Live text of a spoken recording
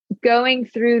going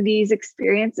through these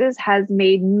experiences has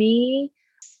made me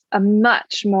a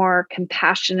much more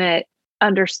compassionate,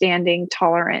 understanding,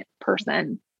 tolerant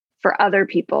person for other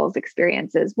people's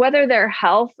experiences, whether they're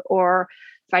health or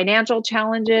financial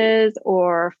challenges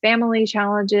or family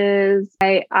challenges.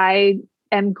 I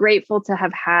am grateful to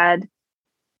have had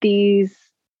these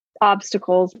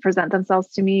obstacles present themselves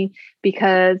to me,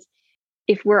 because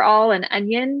if we're all an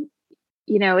onion,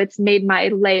 it's made my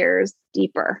layers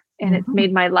deeper, and it's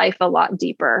made my life a lot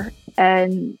deeper,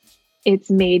 and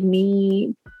it's made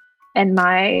me and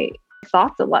my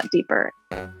thoughts a lot deeper.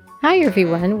 Hi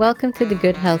everyone, welcome to the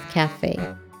Good Health Cafe,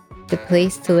 the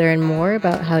place to learn more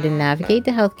about how to navigate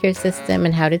the healthcare system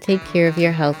and how to take care of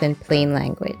your health in plain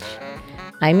language.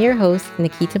 I'm your host,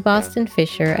 Nikita Boston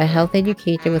Fisher, a health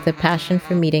educator with a passion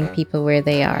for meeting people where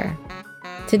they are.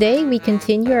 Today, we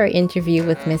continue our interview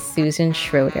with Miss Susan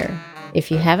Schroeder. If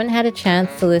you haven't had a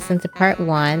chance to listen to part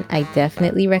 1, I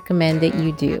definitely recommend that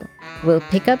you do. We'll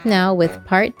pick up now with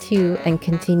part 2 and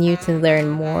continue to learn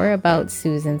more about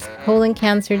Susan's colon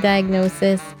cancer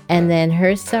diagnosis and then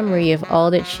her summary of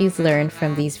all that she's learned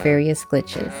from these various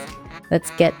glitches.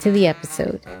 Let's get to the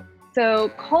episode. So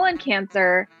colon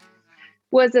cancer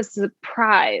was a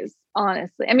surprise,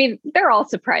 honestly. I mean, they're all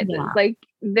surprises.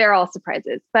 They're all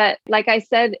surprises. But like I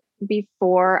said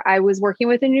before, I was working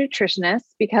with a nutritionist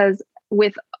because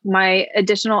with my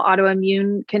additional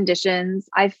autoimmune conditions,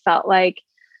 I felt like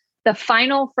the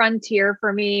final frontier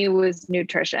for me was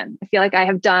nutrition. I feel like I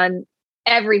have done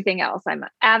everything else. I'm an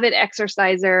avid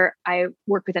exerciser. I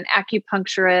work with an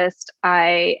acupuncturist.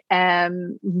 I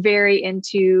am very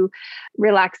into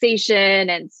relaxation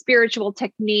and spiritual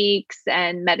techniques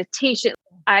and meditation.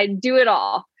 I do it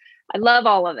all. I love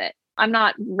all of it. I'm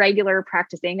not regular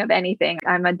practicing of anything.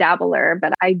 I'm a dabbler,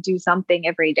 but I do something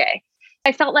every day.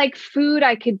 I felt like food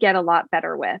I could get a lot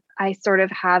better with. I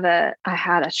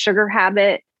had a sugar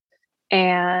habit.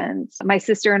 And my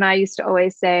sister and I used to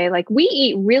always say, like, we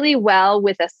eat really well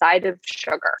with a side of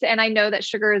sugar. And I know that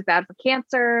sugar is bad for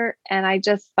cancer. And I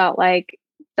just felt like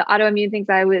the autoimmune things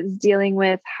I was dealing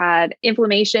with had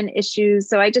inflammation issues.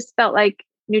 So I just felt like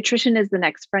nutrition is the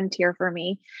next frontier for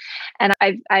me. And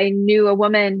I knew a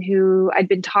woman who I'd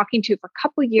been talking to for a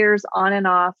couple of years on and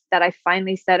off that I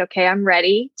finally said, okay, I'm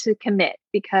ready to commit,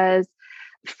 because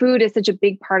food is such a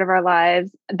big part of our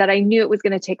lives that I knew it was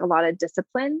going to take a lot of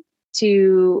discipline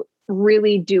to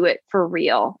really do it for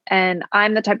real. And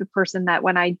I'm the type of person that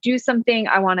when I do something,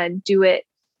 I want to do it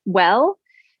well.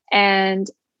 And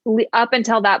up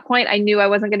until that point, I knew I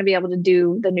wasn't going to be able to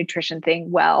do the nutrition thing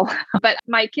well. But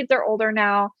my kids are older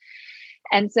now.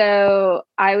 And so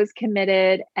I was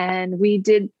committed, and we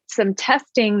did some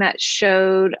testing that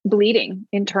showed bleeding,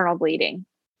 internal bleeding.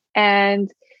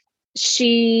 And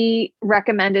she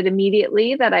recommended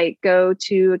immediately that I go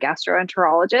to a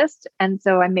gastroenterologist. And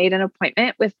so I made an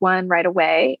appointment with one right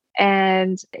away,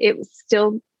 and it was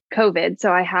still COVID.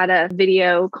 So I had a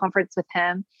video conference with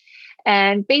him.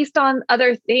 And based on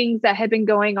other things that had been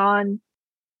going on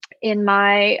in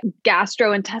my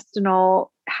gastrointestinal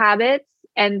habits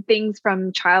and things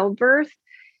from childbirth,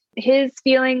 his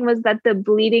feeling was that the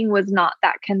bleeding was not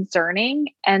that concerning.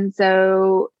 And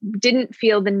so didn't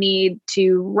feel the need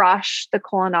to rush the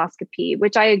colonoscopy,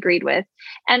 which I agreed with.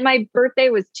 And my birthday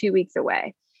was 2 weeks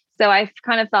away. So I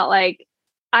kind of felt like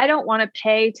I don't want to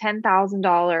pay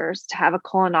 $10,000 to have a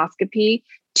colonoscopy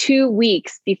 2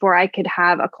 weeks before I could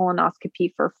have a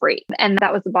colonoscopy for free. And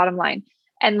that was the bottom line.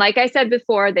 And like I said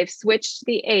before, they've switched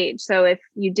the age. So if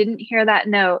you didn't hear that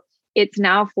note, it's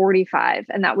now 45.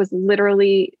 And that was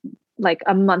literally like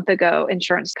a month ago,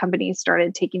 insurance companies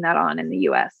started taking that on in the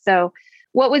US. So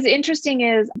what was interesting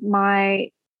is my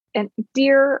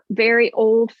dear, very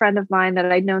old friend of mine that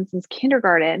I'd known since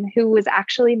kindergarten, who was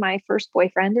actually my first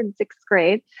boyfriend in 6th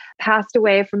grade, passed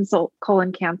away from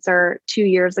colon cancer 2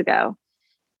 years ago.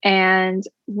 And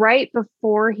right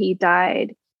before he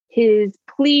died, his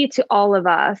plea to all of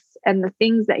us and the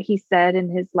things that he said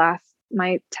in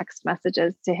my text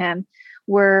messages to him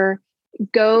were,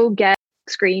 go get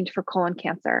screened for colon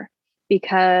cancer.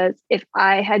 Because if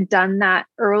I had done that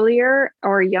earlier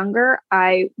or younger,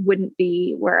 I wouldn't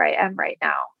be where I am right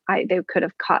now. They could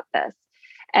have caught this.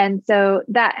 And so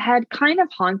that had kind of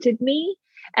haunted me.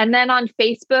 And then on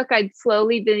Facebook, I'd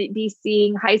slowly be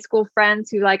seeing high school friends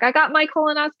who like, I got my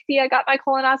colonoscopy.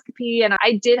 And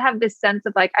I did have this sense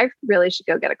of like, I really should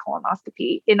go get a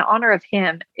colonoscopy in honor of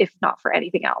him, if not for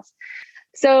anything else.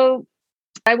 So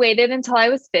I waited until I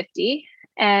was 50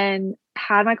 and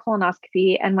had my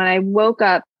colonoscopy. And when I woke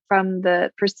up from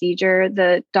the procedure,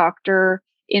 the doctor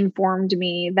informed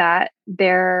me that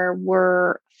there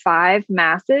were 5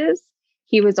 masses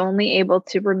he was only able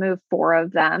to remove 4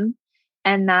 of them.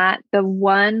 And that the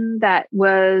one that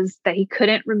he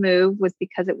couldn't remove was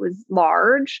because it was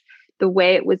large, the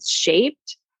way it was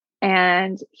shaped.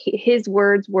 And his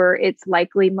words were, "It's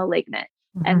likely malignant."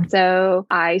 Mm-hmm. And so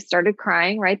I started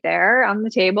crying right there on the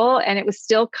table, and it was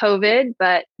still COVID,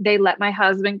 but they let my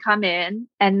husband come in,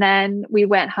 and then we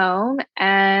went home,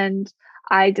 and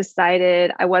I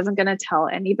decided I wasn't going to tell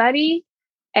anybody.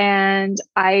 And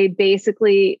I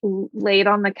basically laid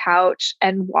on the couch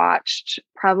and watched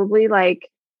probably like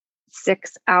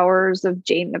 6 hours of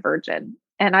Jane the Virgin.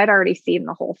 And I'd already seen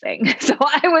the whole thing. So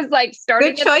I was like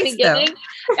starting at the beginning.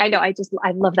 I know. I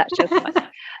love that show so much.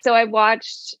 So I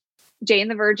watched Jane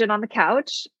the Virgin on the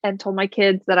couch and told my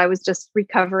kids that I was just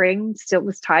recovering, still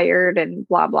was tired and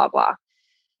blah, blah, blah.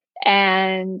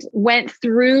 And went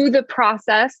through the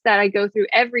process that I go through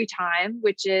every time,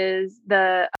 which is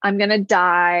I'm going to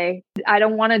die. I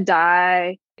don't want to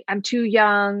die. I'm too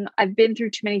young. I've been through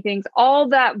too many things. All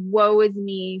that woe is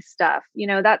me stuff.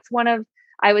 That's one of,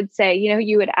 I would say,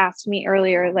 you had asked me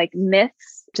earlier, like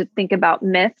myths, to think about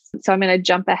myths. So I'm going to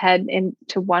jump ahead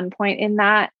into one point in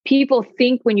that. People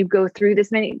think when you go through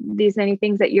these many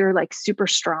things that you're like super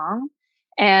strong.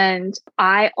 And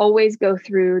I always go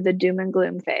through the doom and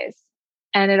gloom phase,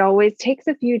 and it always takes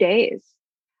a few days.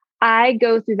 I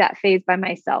go through that phase by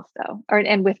myself though,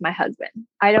 and with my husband.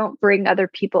 I don't bring other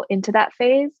people into that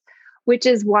phase, which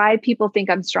is why people think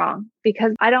I'm strong,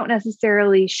 because I don't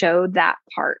necessarily show that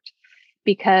part,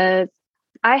 because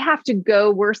I have to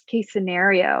go worst case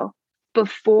scenario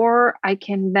before I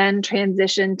can then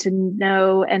transition to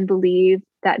know and believe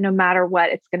that no matter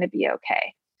what, it's going to be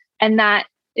okay. And that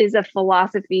is a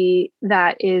philosophy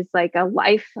that is like a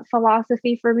life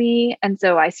philosophy for me. And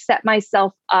so I set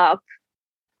myself up.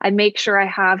 I make sure I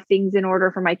have things in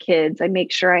order for my kids. I make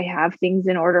sure I have things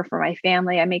in order for my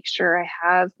family. I make sure I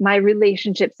have my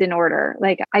relationships in order.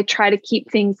 Like I try to keep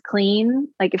things clean.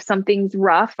 Like if something's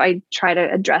rough, I try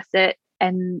to address it.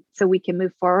 And so we can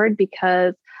move forward,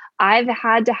 because I've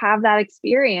had to have that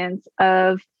experience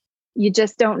of you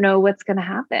just don't know what's going to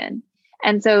happen.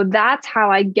 And so that's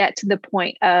how I get to the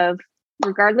point of,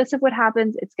 regardless of what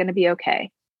happens, it's going to be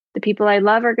okay. The people I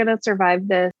love are going to survive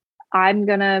this. I'm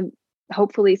going to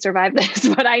hopefully survive this,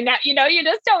 but you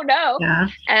just don't know. Yeah.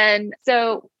 And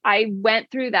so I went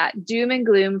through that doom and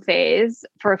gloom phase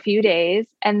for a few days.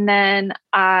 And then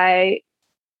I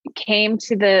came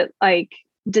to the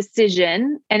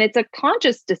decision, and it's a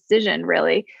conscious decision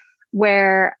really,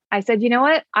 where I said, you know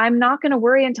what? I'm not going to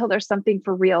worry until there's something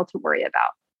for real to worry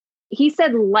about. He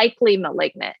said likely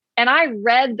malignant. And I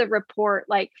read the report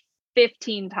like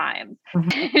 15 times.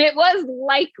 Mm-hmm. And it was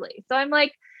likely. So I'm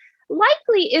like,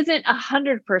 likely isn't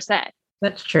 100%.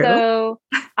 That's true. So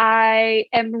I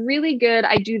am really good.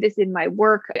 I do this in my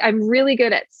work. I'm really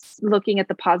good at looking at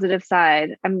the positive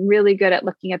side. I'm really good at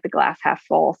looking at the glass half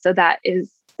full. So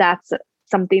that's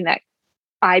something that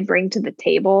I bring to the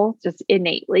table just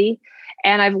innately.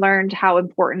 And I've learned how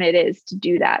important it is to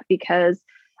do that, because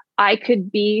I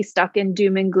could be stuck in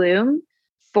doom and gloom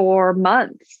for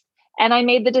months. And I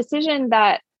made the decision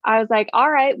that I was like, all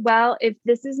right, well, if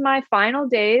this is my final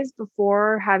days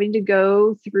before having to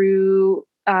go through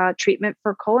treatment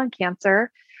for colon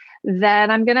cancer, then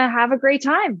I'm going to have a great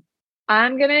time.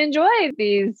 I'm going to enjoy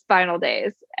these final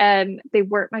days. And they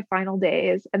weren't my final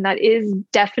days. And that is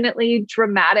definitely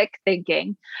dramatic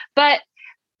thinking, but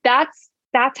that's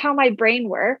how my brain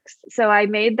works. So I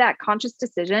made that conscious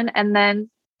decision, and then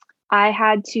I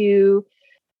had to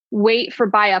wait for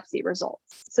biopsy results.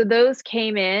 So those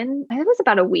came in, it was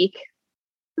about a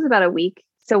week.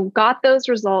 So got those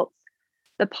results.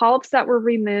 The polyps that were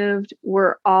removed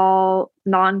were all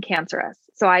non-cancerous.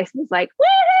 So I was like,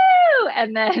 woohoo!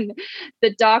 And then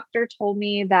the doctor told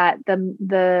me that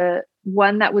the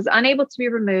one that was unable to be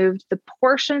removed, the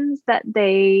portions that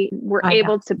they were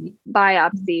able to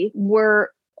biopsy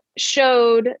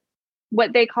showed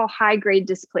what they call high-grade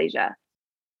dysplasia.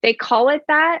 They call it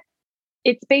that.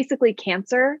 It's basically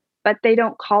cancer, but they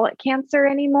don't call it cancer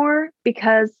anymore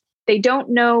because they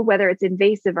don't know whether it's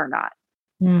invasive or not.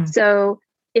 So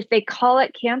if they call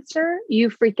it cancer, you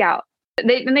freak out.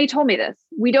 They told me this.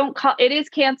 It is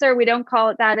cancer. We don't call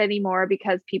it that anymore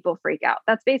because people freak out.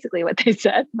 That's basically what they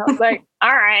said. And I was like, all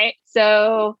right.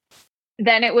 So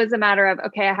then it was a matter of,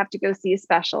 okay, I have to go see a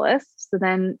specialist. So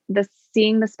then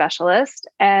seeing the specialist,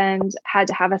 and had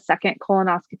to have a second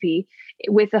colonoscopy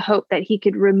with the hope that he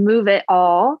could remove it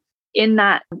all in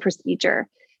that procedure.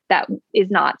 That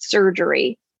is not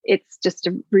surgery. It's just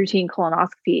a routine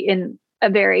colonoscopy in a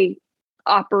very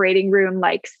operating room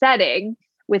like setting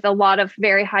with a lot of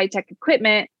very high tech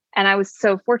equipment And I was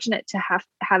so fortunate to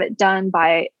have it done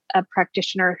by a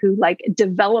practitioner who like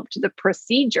developed the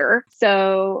procedure.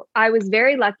 So I was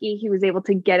very lucky. He was able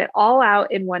to get it all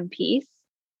out in one piece.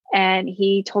 And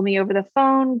he told me over the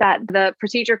phone that the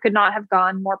procedure could not have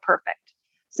gone more perfect.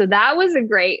 So that was a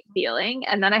great feeling.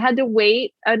 And then I had to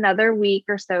wait another week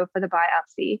or so for the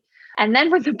biopsy. And then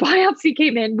when the biopsy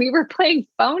came in, we were playing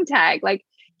phone tag. Like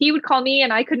he would call me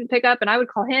and I couldn't pick up, and I would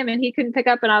call him and he couldn't pick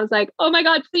up. And I was like, oh my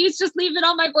God, please just leave it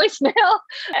on my voicemail.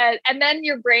 And then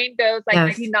your brain goes like,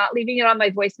 Yes. are you not leaving it on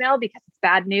my voicemail because it's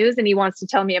bad news and he wants to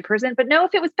tell me in person? But no,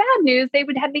 if it was bad news, they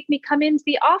would make me come into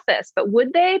the office. But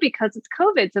would they? Because it's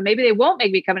COVID. So maybe they won't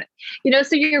make me come in.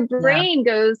 So your brain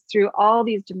goes through all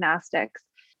these gymnastics.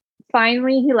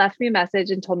 Finally, he left me a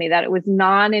message and told me that it was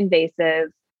non-invasive,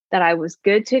 that I was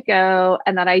good to go,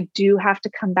 and that I do have to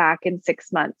come back in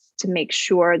 6 months to make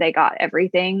sure they got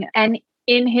everything. And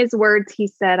in his words, he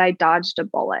said, I dodged a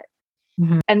bullet.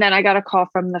 Mm-hmm. And then I got a call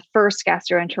from the first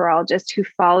gastroenterologist who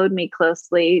followed me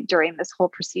closely during this whole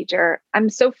procedure. I'm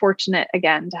so fortunate,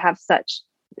 again, to have such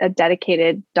a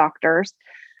dedicated doctors.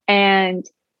 And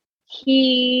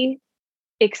he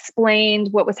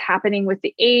explained what was happening with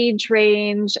the age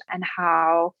range and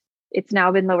how it's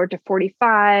now been lowered to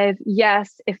 45.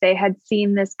 Yes, if they had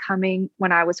seen this coming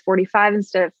when I was 45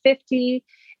 instead of 50,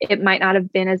 it might not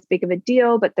have been as big of a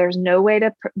deal, but there's no way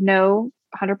to know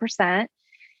 100%.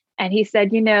 And he said,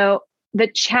 the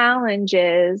challenge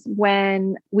is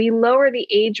when we lower the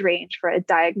age range for a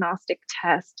diagnostic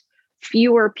test,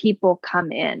 fewer people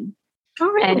come in.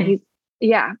 Oh, really?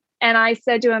 And and I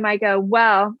said to him, I go,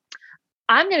 well,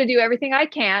 I'm going to do everything I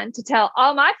can to tell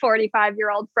all my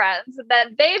 45-year-old friends that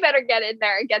they better get in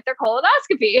there and get their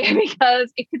colonoscopy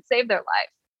because it could save their life,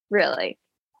 really.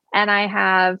 And I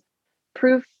have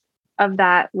proof of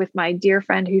that with my dear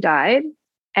friend who died,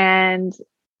 and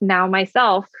now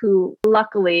myself, who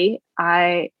luckily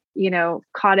I,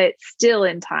 caught it still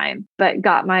in time, but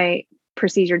got my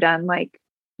procedure done like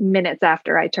minutes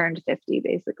after I turned 50,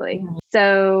 basically. Mm-hmm.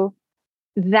 So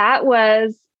that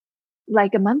was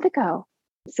like a month ago.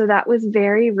 So that was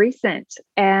very recent.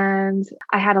 And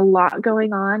I had a lot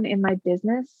going on in my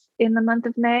business in the month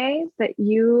of May that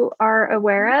you are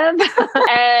aware of.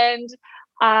 And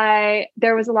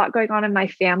there was a lot going on in my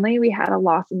family. We had a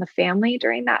loss in the family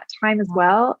during that time as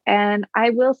well. And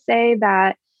I will say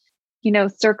that,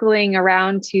 circling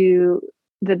around to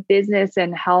the business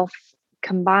and health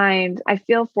combined, I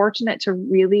feel fortunate to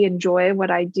really enjoy what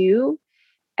I do.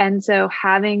 And so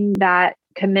having that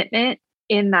commitment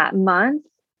in that month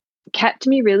kept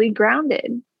me really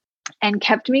grounded and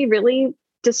kept me really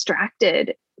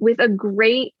distracted with a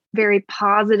great, very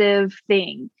positive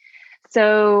thing.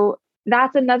 So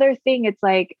that's another thing. It's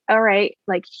like, all right,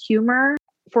 like humor.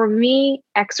 For me,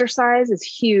 exercise is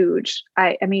huge.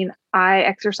 I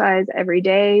exercise every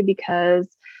day because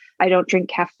I don't drink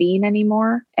caffeine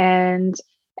anymore. And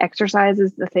exercise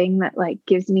is the thing that like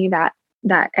gives me that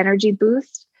energy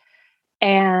boost.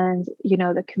 And,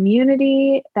 the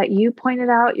community that you pointed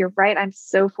out, you're right. I'm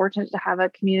so fortunate to have a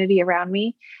community around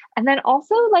me. And then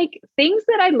also like things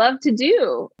that I love to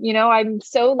do. I'm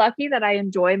so lucky that I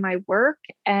enjoy my work,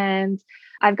 and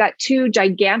I've got 2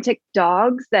 gigantic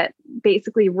dogs that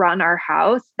basically run our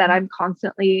house that I'm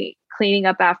constantly cleaning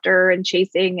up after and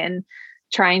chasing and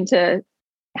trying to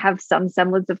have some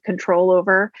semblance of control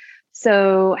over.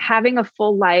 So having a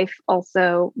full life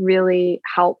also really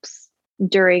helps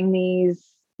during these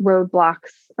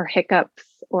roadblocks or hiccups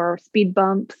or speed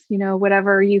bumps,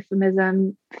 whatever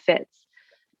euphemism fits.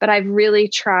 But I've really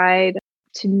tried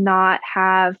to not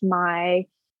have my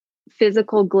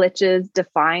physical glitches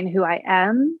define who I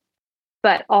am,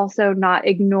 but also not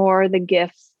ignore the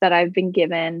gifts that I've been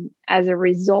given as a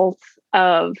result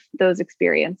of those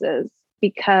experiences,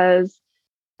 because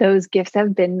those gifts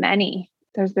have been many.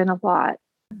 There's been a lot.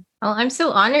 Well, I'm so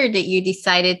honored that you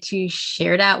decided to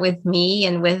share that with me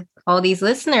and with all these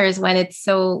listeners when it's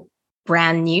so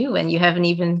brand new and you haven't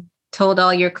even told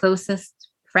all your closest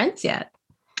friends yet.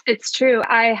 It's true.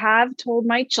 I have told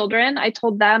my children. I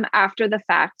told them after the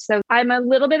fact. So I'm a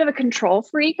little bit of a control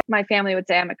freak. My family would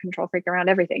say I'm a control freak around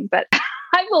everything, but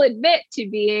I will admit to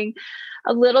being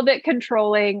a little bit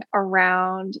controlling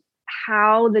around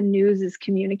how the news is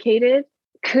communicated.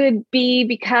 Could be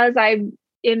because I'm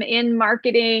in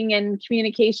marketing and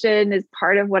communication is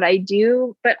part of what I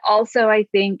do, but also I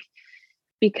think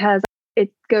because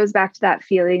it goes back to that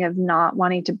feeling of not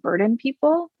wanting to burden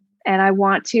people. And I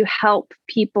want to help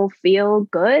people feel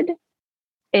good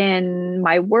in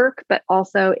my work, but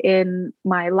also in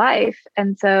my life.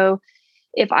 And so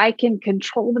if I can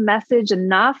control the message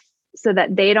enough so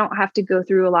that they don't have to go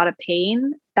through a lot of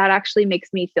pain, that actually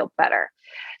makes me feel better.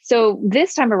 So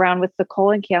this time around with the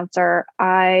colon cancer,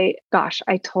 I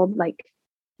told like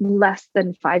less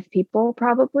than 5 people,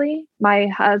 probably. My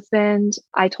husband,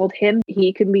 I told him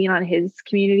he could lean on his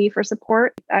community for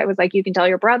support. I was like, you can tell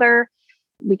your brother,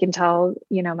 we can tell,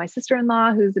 my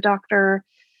sister-in-law who's a doctor.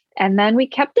 And then we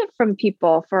kept it from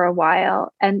people for a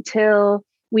while until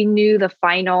we knew the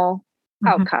final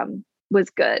outcome was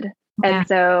good. Yeah. And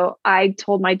so I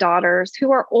told my daughters,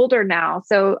 who are older now,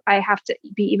 so I have to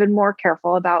be even more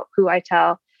careful about who I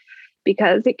tell,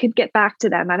 because it could get back to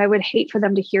them. And I would hate for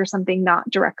them to hear something not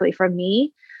directly from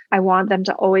me. I want them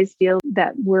to always feel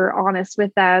that we're honest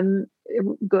with them,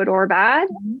 good or bad.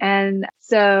 And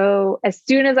so as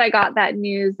soon as I got that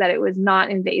news that it was not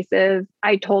invasive,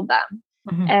 I told them.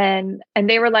 And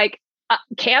they were like,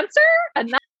 cancer?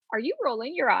 Are you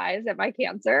rolling your eyes at my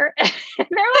cancer? And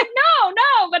they're like,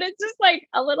 no, but it's just like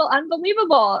a little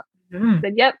unbelievable. I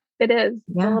said, yep, it is.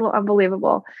 It's a little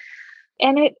unbelievable.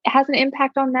 And it has an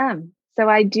impact on them. So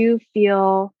I do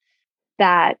feel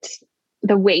that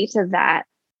the weight of that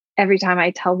every time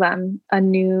I tell them a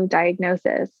new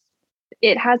diagnosis,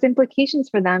 it has implications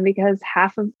for them because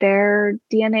half of their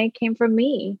DNA came from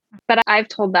me. But I've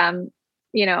told them,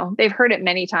 they've heard it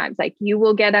many times, like, you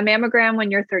will get a mammogram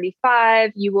when you're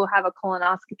 35, you will have a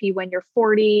colonoscopy when you're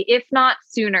 40, if not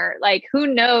sooner. Like, who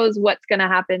knows what's going to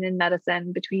happen in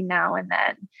medicine between now and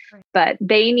then. Right. But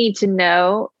they need to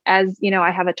know, as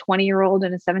I have a 20-year-old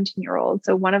and a 17-year-old.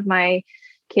 So one of my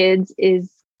kids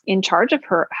is in charge of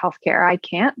her healthcare. I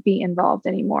can't be involved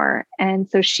anymore. And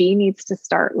so she needs to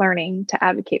start learning to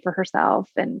advocate for herself.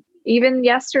 And even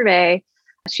yesterday,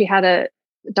 she had a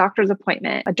doctor's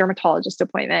appointment, a dermatologist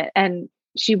appointment, and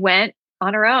she went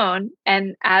on her own.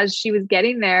 And as she was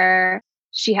getting there,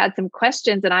 she had some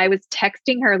questions and I was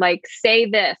texting her, like, say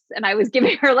this. And I was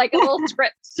giving her like a little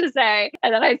script to say.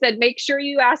 And then I said, make sure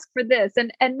you ask for this.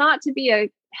 And not to be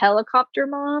a helicopter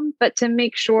mom, but to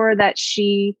make sure that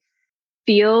she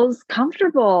feels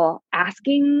comfortable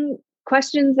asking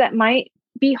questions that might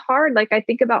be hard. Like, I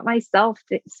think about myself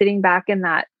sitting back in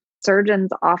that surgeon's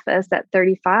office at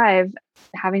 35,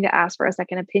 having to ask for a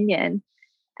second opinion.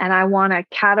 And I want to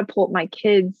catapult my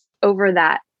kids over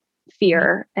that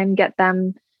fear and get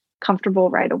them comfortable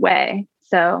right away.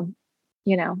 So,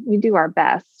 we do our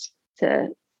best to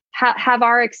have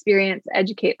our experience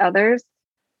educate others.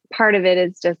 Part of it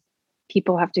is just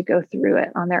people have to go through it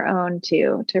on their own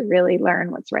too, to really learn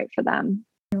what's right for them.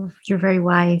 You're very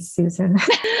wise, Susan.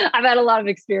 I've had a lot of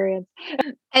experience.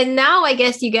 And now I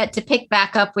guess you get to pick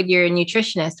back up with your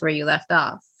nutritionist where you left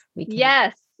off.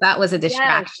 Yes. That was a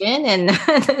distraction.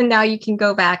 Yes. And now you can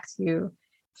go back to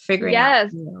figuring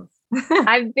out meals.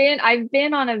 I've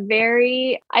been on a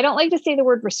very, I don't like to say the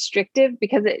word restrictive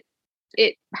because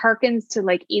it harkens to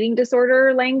like eating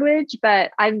disorder language,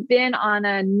 but I've been on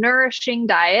a nourishing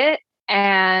diet,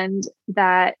 and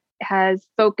that has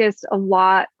focused a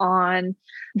lot on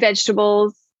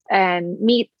vegetables and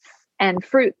meats and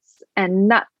fruits and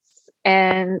nuts.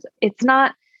 And it's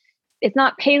not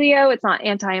paleo, it's not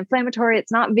anti-inflammatory,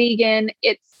 it's not vegan.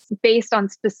 It's based on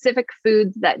specific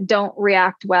foods that don't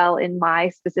react well in my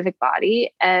specific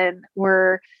body. And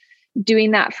we're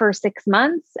doing that for 6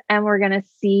 months, and we're going to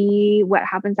see what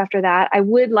happens after that. I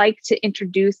would like to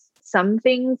introduce some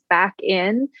things back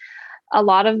in. A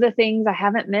lot of the things I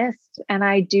haven't missed, and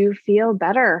I do feel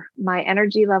better. My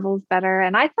energy level's better.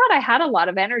 And I thought I had a lot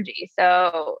of energy.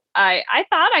 So I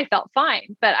thought I felt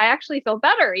fine, but I actually feel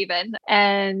better even.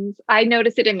 And I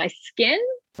notice it in my skin.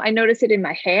 I notice it in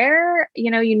my hair.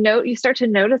 You start to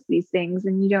notice these things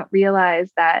and you don't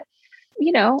realize that,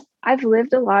 I've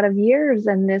lived a lot of years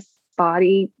and this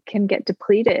body can get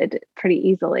depleted pretty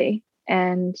easily.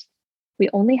 And we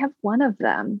only have one of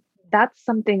them. That's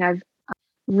something I've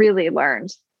really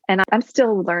learned. And I'm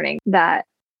still learning that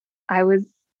I was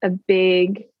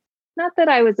not that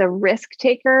I was a risk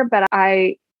taker, but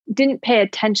I didn't pay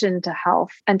attention to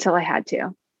health until I had to.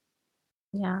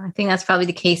 Yeah, I think that's probably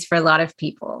the case for a lot of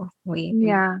people. We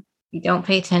don't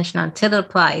pay attention until it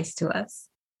applies to us.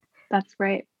 That's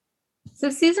right. So,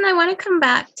 Susan, I want to come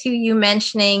back to you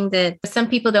mentioning that some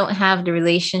people don't have the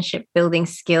relationship building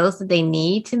skills that they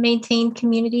need to maintain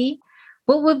community.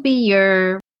 What would be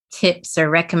your tips or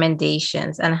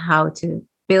recommendations on how to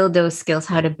build those skills,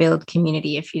 how to build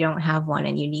community if you don't have one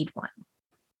and you need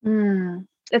one?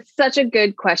 It's such a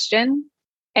good question.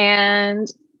 And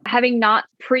having not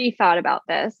pre-thought about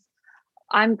this,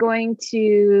 I'm going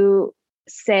to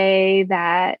say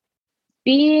that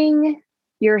being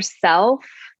yourself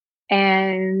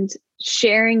and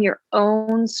sharing your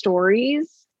own stories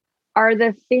are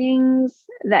the things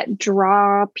that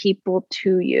draw people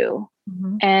to you.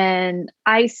 Mhm. And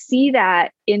I see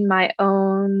that in my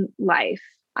own life.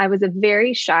 I was a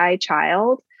very shy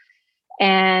child,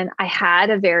 and I had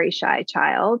a very shy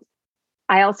child.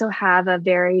 I also have a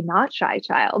very not shy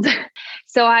child.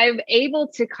 So I'm able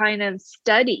to kind of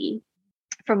study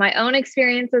from my own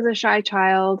experience as a shy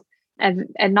child and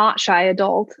not shy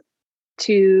adult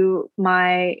to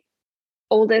my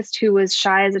oldest who was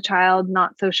shy as a child,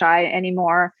 not so shy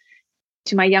anymore,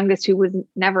 to my youngest who was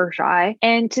never shy.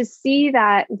 And to see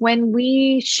that when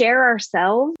we share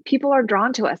ourselves, people are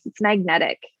drawn to us. It's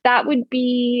magnetic. That would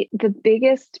be the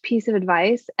biggest piece of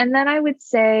advice. And then I would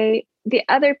say the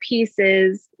other piece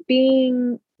is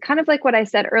being kind of like what I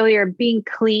said earlier, being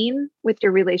clean with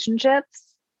your relationships.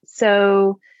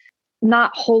 So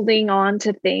not holding on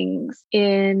to things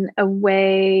in a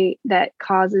way that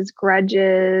causes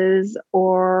grudges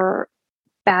or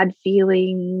bad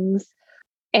feelings,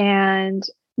 and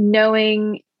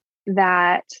knowing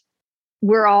that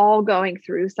we're all going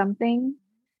through something.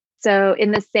 So,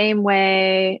 in the same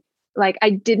way, like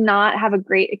I did not have a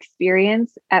great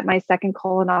experience at my second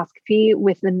colonoscopy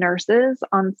with the nurses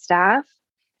on staff,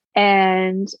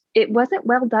 and it wasn't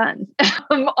well done,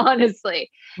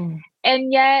 honestly. Mm.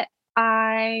 And yet,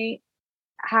 I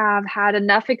have had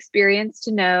enough experience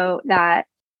to know that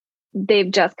they've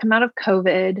just come out of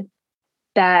COVID,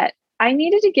 that I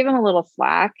needed to give them a little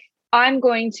slack. I'm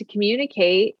going to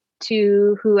communicate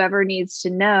to whoever needs to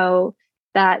know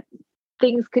that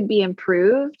things could be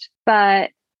improved,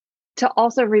 but to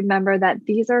also remember that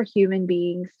these are human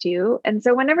beings too. And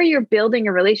so, whenever you're building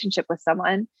a relationship with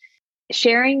someone,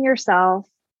 sharing yourself,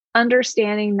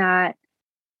 understanding that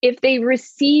if they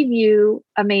receive you,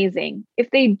 amazing.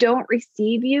 If they don't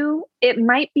receive you, it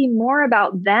might be more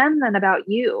about them than about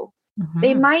you.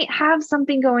 They Mhm. might have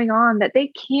something going on that they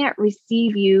can't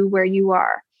receive you where you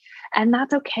are. And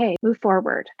that's okay. Move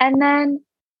forward. And then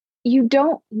you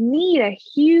don't need a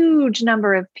huge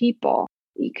number of people.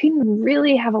 You can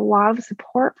really have a lot of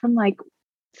support from like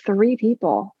 3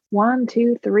 people, 1,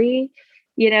 2, 3.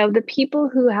 The people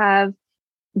who have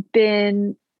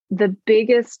been the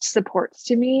biggest supports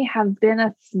to me have been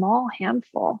a small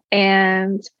handful.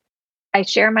 And I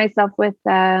share myself with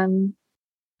them.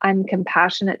 I'm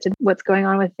compassionate to what's going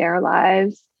on with their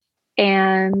lives.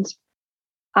 And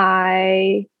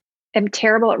I am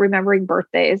terrible at remembering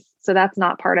birthdays. So that's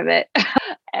not part of it.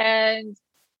 And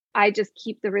I just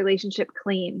keep the relationship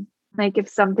clean. Like if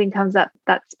something comes up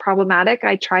that's problematic,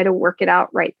 I try to work it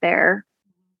out right there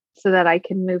so that I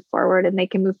can move forward and they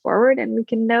can move forward and we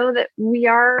can know that we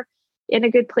are in a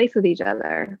good place with each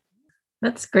other.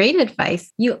 That's great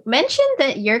advice. You mentioned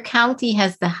that your county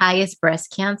has the highest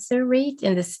breast cancer rate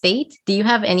in the state. Do you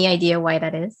have any idea why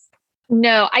that is?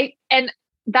 No, and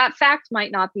that fact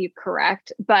might not be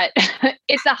correct, but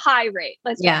it's a high rate.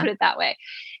 Let's just Yeah. put it that way.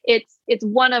 It's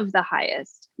one of the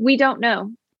highest. We don't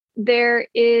know. There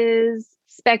is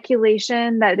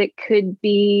speculation that it could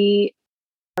be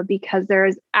because there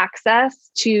is access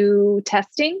to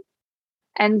testing.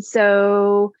 And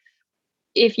so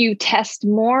if you test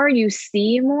more, you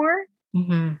see more.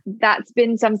 Mhm. That's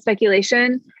been some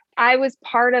speculation. I was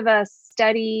part of a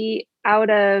study out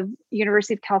of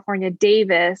University of California,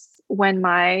 Davis, when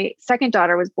my second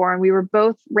daughter was born. We were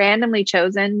both randomly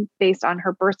chosen based on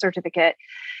her birth certificate.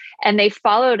 And they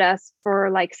followed us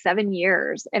for like 7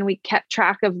 years and we kept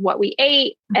track of what we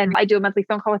ate. And I do a monthly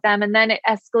phone call with them. And then it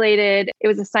escalated. It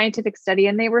was a scientific study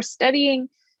and they were studying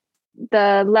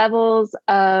the levels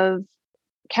of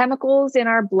chemicals in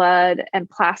our blood and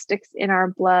plastics in our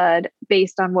blood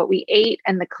based on what we ate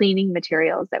and the cleaning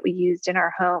materials that we used in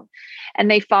our home. And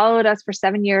they followed us for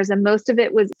 7 years and most of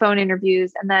it was phone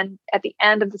interviews. And then at the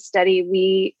end of the study,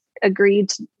 we agreed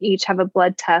to each have a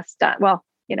blood test done. Well,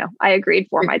 I agreed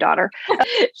for my daughter.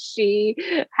 She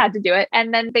had to do it.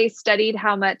 And then they studied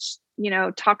how much,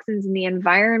 toxins in the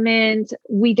environment.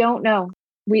 We don't know.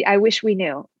 I wish we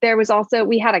knew.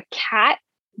 We had a cat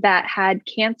that had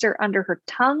cancer under her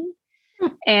tongue.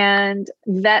 And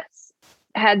vets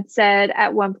had said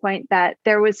at one point that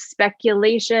there was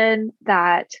speculation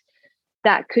that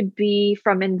could be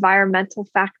from environmental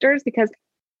factors because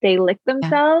they lick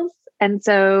themselves. And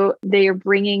so they are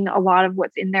bringing a lot of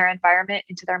what's in their environment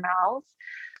into their mouths.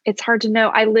 It's hard to know.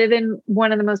 I live in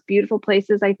one of the most beautiful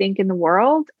places, I think, in the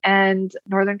world. And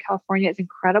Northern California is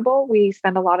incredible. We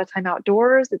spend a lot of time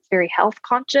outdoors. It's very health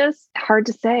conscious. Hard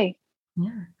to say. Yeah.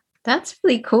 That's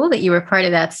really cool that you were part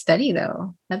of that study,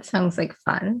 though. That sounds like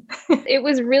fun. It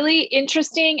was really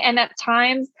interesting. And at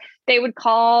times, they would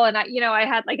call and I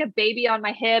had like a baby on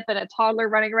my hip and a toddler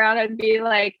running around and be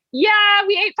like, yeah,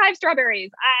 we ate 5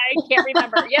 strawberries. I can't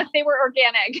remember. Yes, they were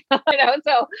organic.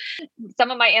 So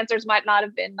some of my answers might not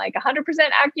have been like 100%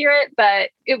 accurate,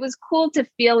 but it was cool to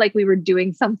feel like we were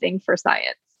doing something for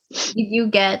science. Did you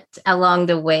get along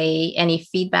the way any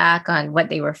feedback on what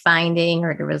they were finding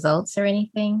or the results or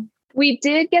anything? We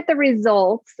did get the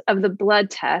results of the blood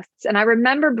tests. And I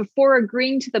remember before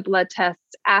agreeing to the blood tests,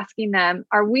 asking them,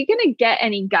 are we going to get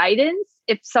any guidance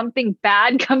if something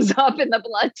bad comes up in the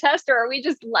blood test, or are we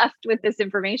just left with this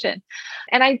information?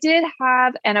 And I did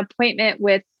have an appointment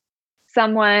with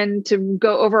someone to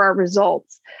go over our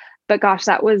results. But gosh,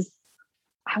 I want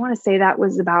to say that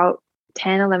was about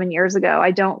 10, 11 years ago.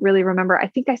 I don't really remember. I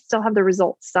think I still have the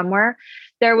results somewhere.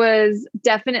 There was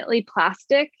definitely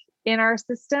plastic in our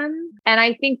system. And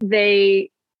I think they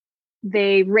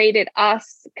rated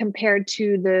us compared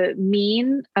to the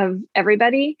mean of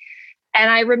everybody. And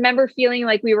I remember feeling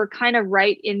like we were kind of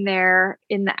right in there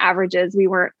in the averages. We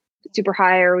weren't super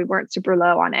high or we weren't super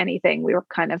low on anything. We were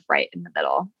kind of right in the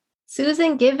middle.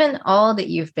 Susan, given all that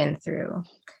you've been through,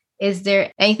 is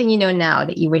there anything you know now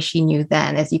that you wish you knew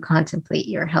then as you contemplate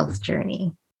your health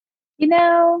journey?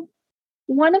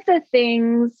 One of the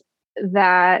things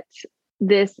that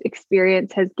this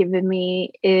experience has given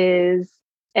me is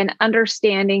an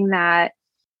understanding that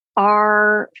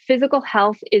our physical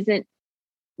health isn't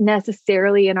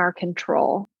necessarily in our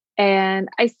control. And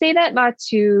I say that not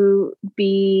to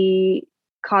be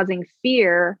causing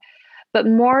fear, but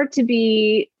more to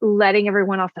be letting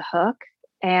everyone off the hook.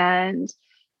 And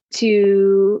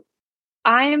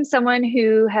I am someone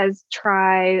who has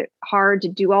tried hard to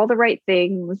do all the right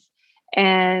things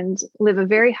and live a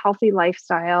very healthy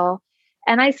lifestyle.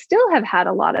 And I still have had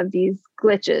a lot of these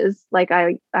glitches, like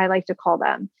I like to call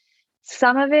them.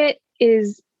 Some of it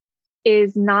is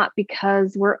not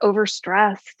because we're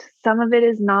overstressed. Some of it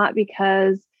is not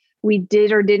because we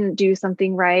did or didn't do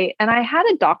something right. And I had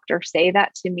a doctor say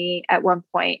that to me at one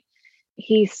point.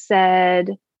 He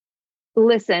said,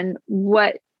 listen,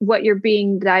 what you're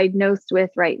being diagnosed with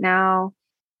right now,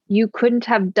 you couldn't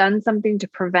have done something to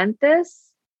prevent this,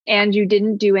 and you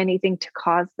didn't do anything to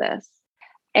cause this.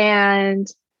 And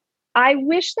I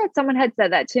wish that someone had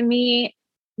said that to me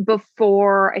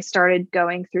before I started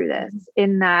going through this,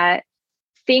 in that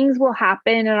things will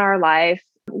happen in our life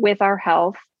with our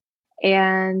health.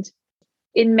 And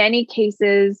in many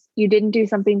cases, you didn't do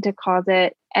something to cause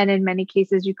it. And in many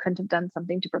cases, you couldn't have done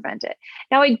something to prevent it.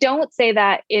 Now, I don't say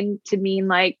that to mean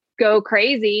like go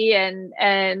crazy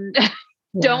and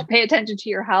don't pay attention to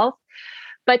your health,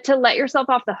 but to let yourself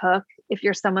off the hook if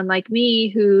you're someone like me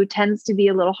who tends to be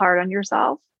a little hard on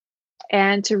yourself,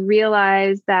 and to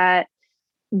realize that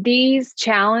these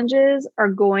challenges are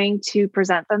going to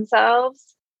present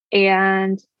themselves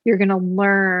and you're going to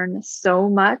learn so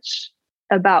much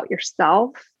about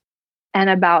yourself and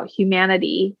about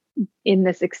humanity in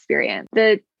this experience.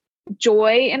 The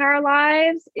joy in our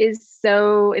lives is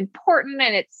so important,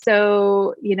 and it's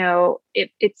so,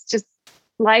 it's just,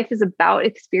 life is about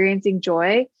experiencing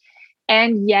joy.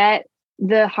 And yet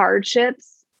the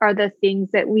hardships are the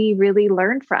things that we really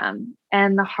learn from.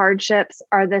 And the hardships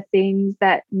are the things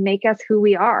that make us who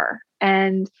we are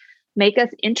and make us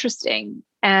interesting.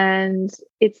 And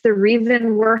it's the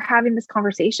reason we're having this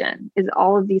conversation, is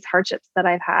all of these hardships that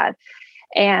I've had.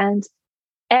 And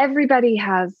everybody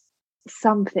has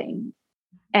something,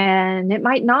 and it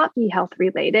might not be health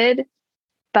related,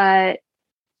 but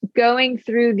going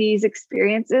through these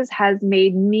experiences has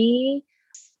made me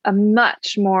a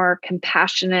much more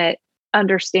compassionate,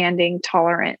 understanding,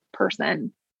 tolerant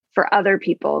person for other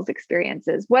people's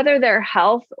experiences, whether they're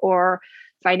health or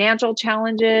financial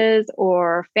challenges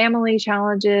or family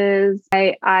challenges.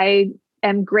 I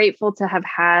am grateful to have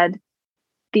had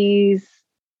these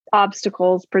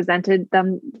obstacles present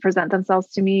themselves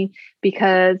to me,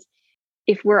 because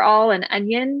if we're all an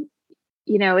onion,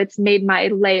 it's made my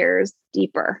layers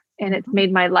deeper, and it's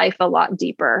made my life a lot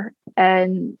deeper,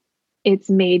 and it's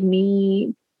made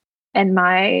me and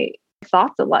my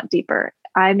thoughts a lot deeper.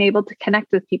 I'm able to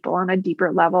connect with people on a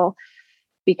deeper level,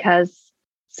 because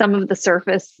some of the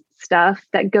surface stuff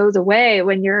that goes away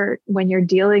when you're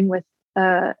dealing with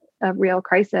a real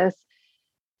crisis,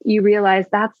 you realize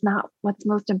that's not what's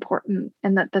most important,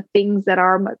 and that the things that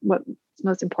are what's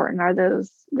most important are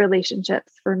those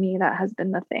relationships. For me, that has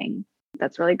been the thing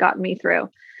that's really gotten me through.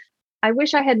 I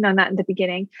wish I had known that in the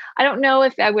beginning. I don't know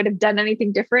if I would have done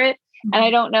anything different. And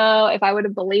I don't know if I would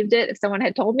have believed it if someone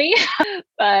had told me,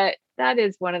 but that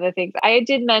is one of the things. I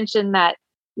did mention that,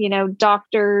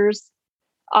 doctors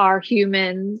are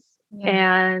humans,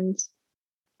 and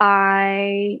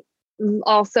I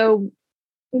also,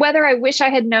 whether I wish I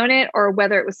had known it or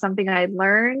whether it was something I had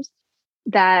learned,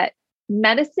 that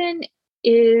medicine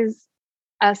is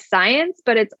a science,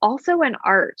 but it's also an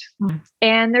art.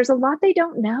 And there's a lot they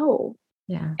don't know.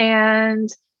 Yeah. And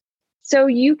so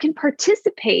you can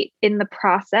participate in the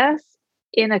process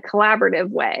in a collaborative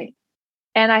way.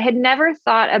 And I had never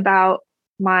thought about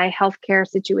my healthcare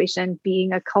situation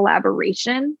being a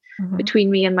collaboration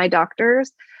between me and my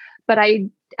doctors, but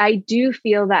I do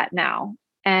feel that now.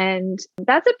 And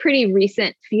that's a pretty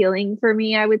recent feeling for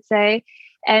me, I would say.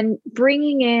 And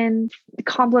bringing in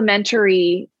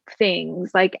complementary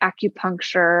things like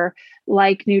acupuncture,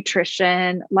 like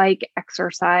nutrition, like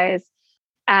exercise,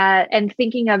 and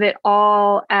thinking of it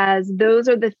all as those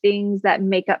are the things that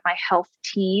make up my health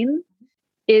team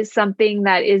is something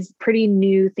that is pretty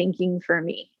new thinking for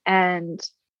me. And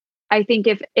I think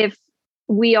if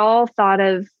we all thought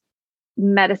of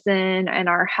medicine and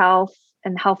our health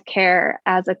and healthcare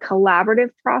as a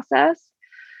collaborative process,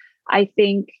 I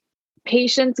think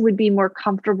patients would be more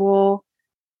comfortable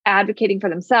advocating for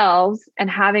themselves and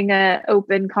having an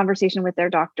open conversation with their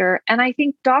doctor. And I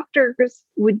think doctors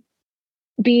would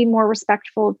be more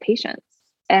respectful of patients.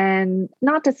 And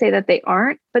not to say that they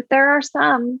aren't, but there are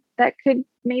some that could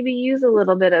maybe use a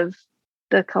little bit of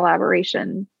the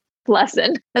collaboration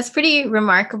lesson. That's pretty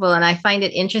remarkable. And I find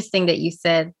it interesting that you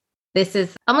said this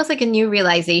is almost like a new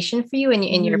realization for you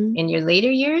in your later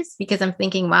years, because I'm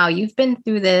thinking, wow, you've been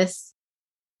through this.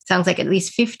 Sounds like at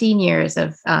least 15 years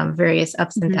of various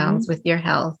ups and downs with your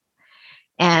health.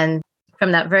 And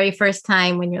from that very first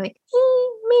time when you're like,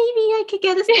 maybe I could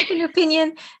get a second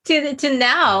opinion to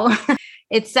now,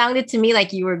 it sounded to me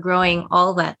like you were growing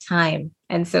all that time.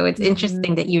 And so it's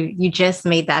interesting that you just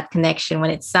made that connection when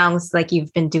it sounds like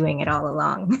you've been doing it all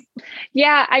along.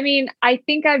 Yeah. I mean, I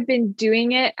think I've been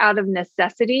doing it out of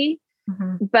necessity.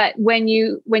 But when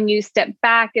you step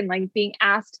back and like being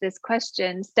asked this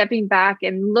question, stepping back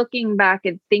and looking back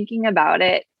and thinking about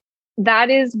it, that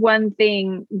is one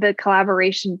thing, the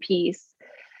collaboration piece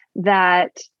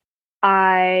that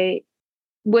I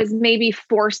was maybe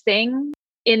forcing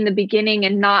in the beginning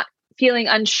and not feeling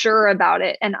unsure about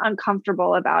it and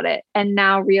uncomfortable about it. And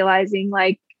now realizing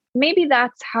like, maybe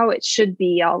that's how it should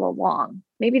be all along.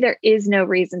 Maybe there is no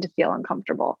reason to feel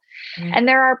uncomfortable. And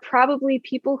there are probably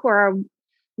people who are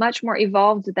much more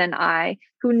evolved than I,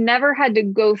 who never had to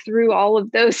go through all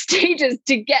of those stages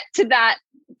to get to that,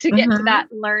 to that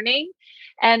learning.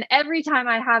 And every time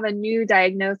I have a new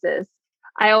diagnosis,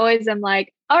 I always am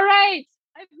like, all right,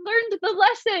 I've learned the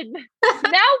lesson.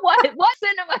 Now what? What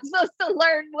lesson am I supposed to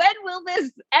learn? When will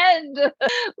this end?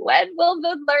 When will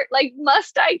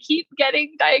must I keep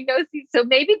getting diagnoses? So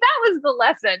maybe that was the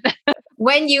lesson.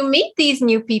 When you meet these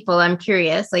new people, I'm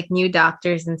curious, like new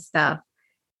doctors and stuff,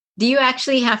 do you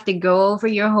actually have to go over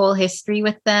your whole history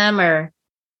with them, or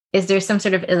is there some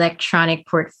sort of electronic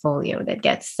portfolio that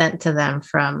gets sent to them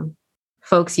from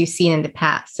folks you've seen in the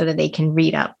past so that they can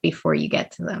read up before you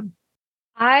get to them?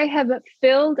 I have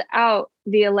filled out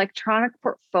the electronic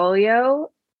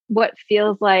portfolio what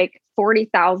feels like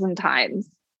 40,000 times.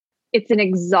 It's an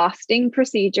exhausting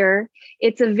procedure.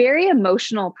 It's a very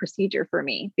emotional procedure for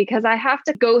me because I have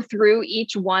to go through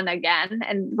each one again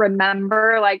and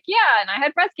remember like, yeah, and I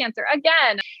had breast cancer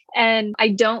again. And I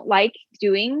don't like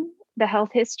doing the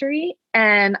health history.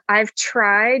 And I've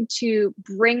tried to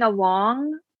bring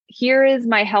along, here is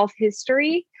my health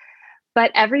history,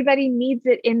 but everybody needs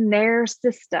it in their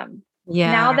system.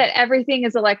 Yeah. Now that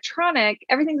everything's electronic,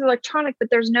 but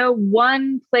there's no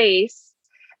one place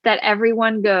that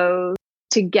everyone goes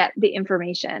to get the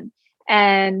information.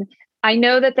 And I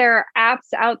know that there are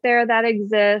apps out there that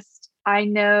exist. I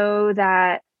know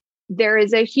that there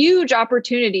is a huge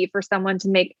opportunity for someone to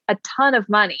make a ton of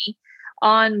money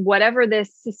on whatever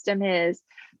this system is.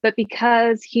 But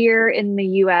because here in the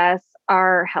US,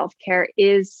 our healthcare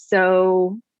is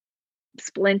so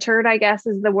splintered, I guess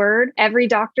is the word, every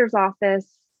doctor's office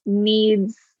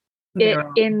needs it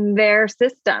in their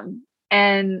system.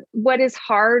 And what is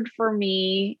hard for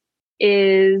me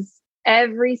is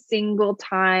every single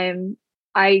time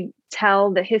I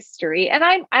tell the history, and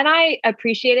I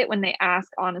appreciate it when they ask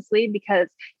honestly, because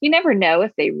you never know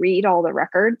if they read all the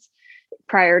records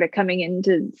prior to coming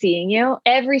into seeing you.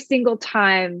 Every single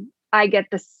time I get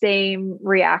the same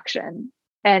reaction.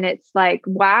 And it's like,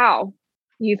 wow,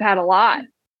 you've had a lot.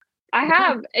 I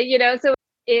have, so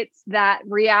it's that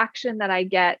reaction that I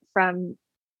get from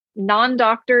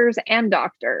non-doctors and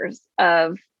doctors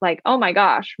of like, oh my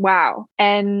gosh, wow.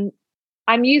 And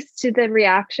I'm used to the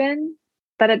reaction,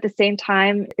 but at the same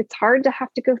time, it's hard to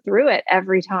have to go through it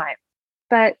every time,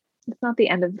 but it's not the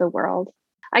end of the world.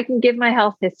 I can give my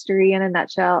health history in a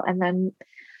nutshell and then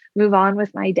move on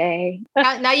with my day.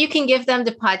 Now you can give them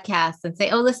the podcast and say,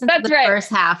 oh, listen to the first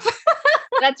half.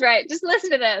 That's right. Just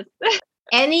listen to this.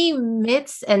 Any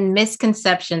myths and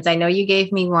misconceptions? I know you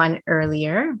gave me one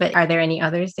earlier, but are there any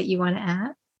others that you want to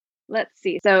add? Let's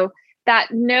see. So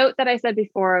that note that I said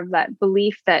before of that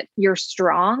belief that you're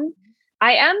strong,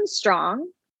 I am strong,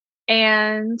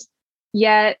 and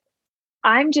yet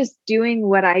I'm just doing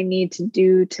what I need to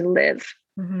do to live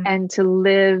and to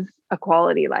live a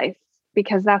quality life,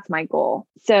 because that's my goal.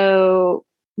 So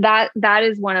that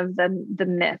is one of the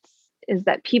myths, is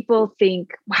that people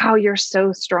think, wow, you're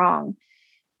so strong.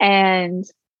 And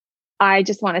I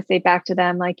just want to say back to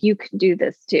them, like, you can do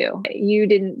this too. You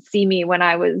didn't see me when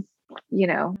I was,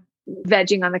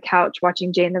 vegging on the couch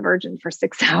watching Jane the Virgin for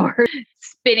 6 hours,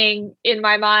 spinning in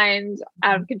my mind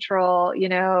out of control. You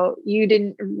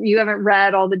haven't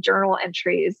read all the journal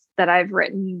entries that I've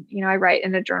written. I write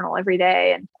in a journal every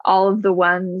day, and all of the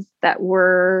ones that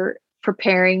were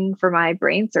preparing for my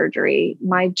brain surgery,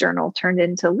 my journal turned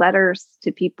into letters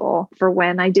to people for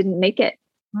when I didn't make it,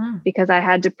 because I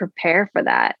had to prepare for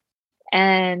that.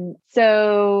 And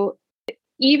so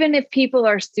even if people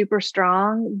are super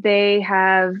strong, they've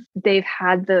had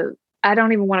I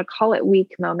don't even want to call it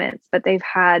weak moments, but they've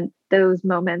had those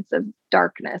moments of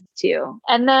darkness too.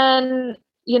 And then,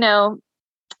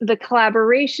 the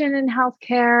collaboration in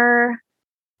healthcare,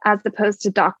 as opposed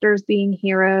to doctors being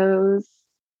heroes,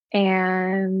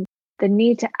 and the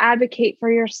need to advocate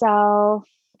for yourself.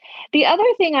 The other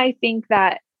thing I think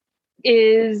that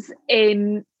is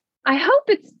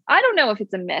I don't know if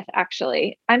it's a myth,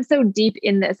 actually. I'm so deep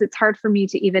in this, it's hard for me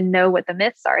to even know what the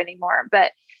myths are anymore,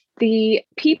 but the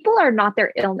people are not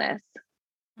their illness.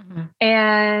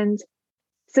 And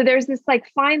so there's this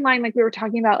like fine line, like we were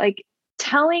talking about, like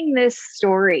telling this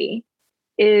story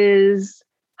is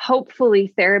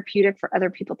hopefully therapeutic for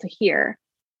other people to hear.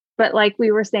 But like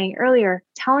we were saying earlier,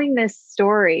 telling this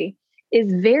story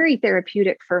is very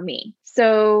therapeutic for me.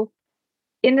 So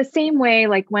in the same way,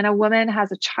 like when a woman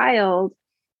has a child,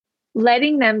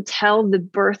 letting them tell the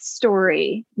birth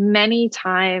story many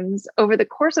times over the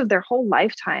course of their whole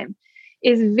lifetime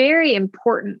is very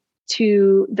important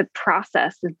to the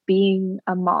process of being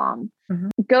a mom.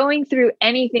 Going through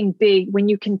anything big, when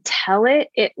you can tell it,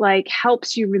 it like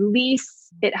helps you release,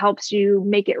 it helps you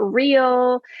make it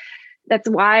real. That's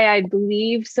why I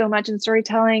believe so much in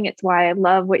storytelling. It's why I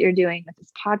love what you're doing with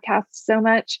this podcast so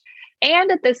much.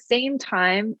 And at the same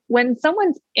time, when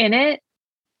someone's in it,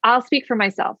 I'll speak for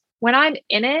myself. When I'm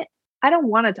in it, I don't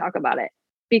want to talk about it,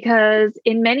 because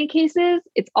in many cases,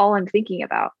 it's all I'm thinking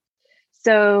about.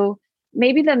 So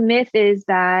maybe the myth is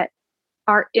that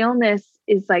our illness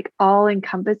is like all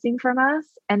encompassing from us,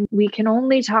 and we can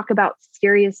only talk about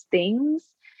serious things.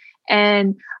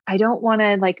 And I don't want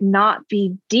to like not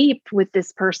be deep with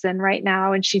this person right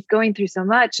now, and she's going through so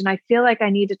much, and I feel like I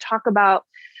need to talk about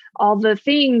all the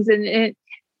things.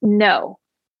 No,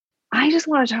 I just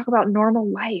want to talk about normal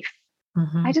life.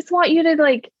 I just want you to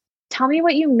like tell me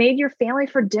what you made your family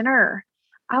for dinner.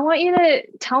 I want you to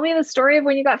tell me the story of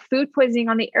when you got food poisoning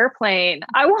on the airplane.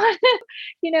 I want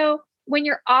to, when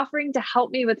you're offering to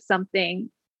help me with something,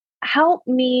 help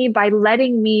me by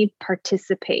letting me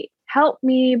participate. Help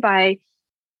me by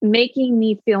making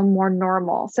me feel more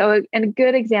normal. So, and a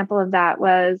good example of that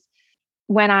was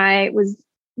when I was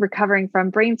recovering from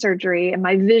brain surgery, and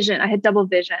my vision, I had double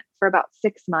vision for about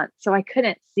 6 months. So I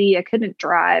couldn't see, I couldn't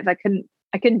drive, I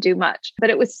couldn't do much, but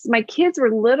my kids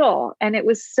were little, and it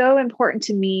was so important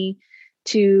to me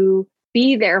to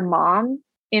be their mom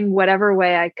in whatever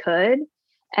way I could.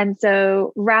 And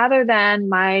so rather than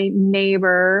my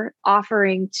neighbor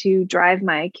offering to drive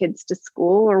my kids to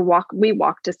school or we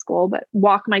walk to school, but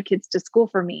walk my kids to school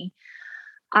for me,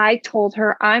 I told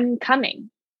her, I'm coming.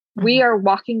 We are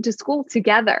walking to school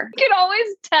together. You could always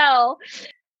tell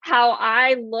how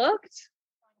I looked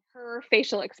on her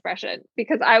facial expression,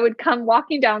 because I would come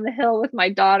walking down the hill with my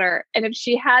daughter, and if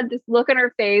she had this look on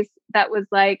her face that was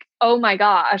like, oh my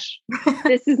gosh,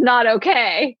 this is not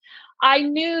okay, I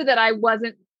knew that I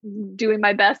wasn't doing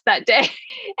my best that day.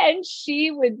 And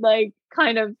she would like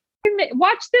kind of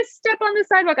watch this step on the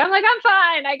sidewalk. I'm like, I'm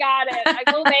fine. I got it.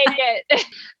 I will make it.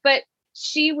 But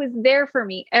she was there for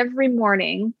me every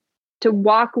morning to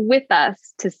walk with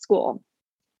us to school.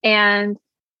 And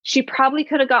she probably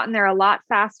could have gotten there a lot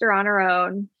faster on her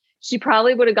own. She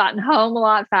probably would have gotten home a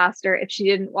lot faster if she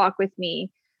didn't walk with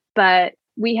me. But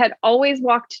we had always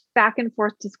walked back and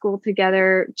forth to school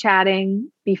together,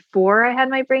 chatting before I had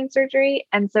my brain surgery.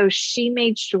 And so she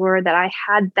made sure that I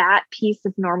had that piece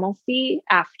of normalcy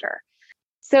after.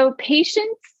 So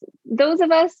patients, those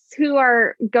of us who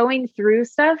are going through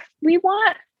stuff, we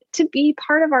want to be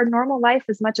part of our normal life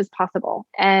as much as possible.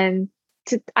 And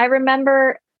I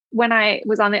remember when I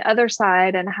was on the other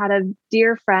side and had a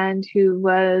dear friend who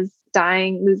was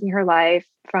dying, losing her life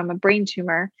from a brain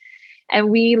tumor. And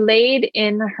we laid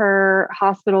in her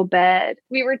hospital bed.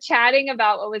 We were chatting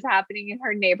about what was happening in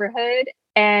her neighborhood,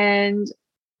 and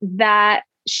that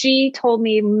she told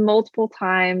me multiple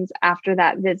times after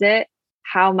that visit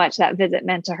how much that visit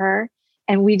meant to her.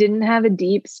 And we didn't have a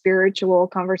deep spiritual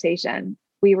conversation.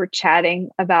 We were chatting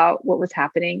about what was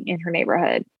happening in her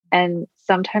neighborhood. And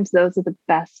sometimes those are the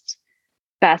best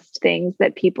things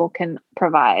that people can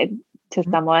provide to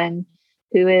someone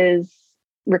who is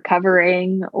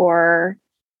recovering or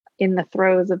in the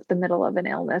throes of the middle of an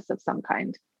illness of some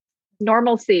kind.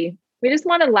 Normalcy. We just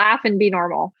want to laugh and be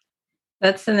normal.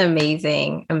 That's an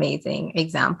amazing, amazing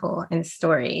example and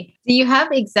story. Do you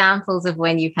have examples of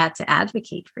when you've had to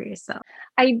advocate for yourself?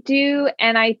 I do.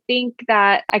 And I think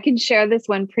that I can share this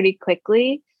one pretty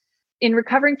quickly. In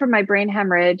recovering from my brain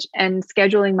hemorrhage and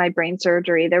scheduling my brain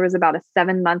surgery, there was about a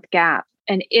 7-month gap.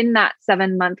 And in that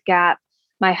 7-month gap,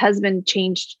 my husband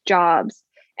changed jobs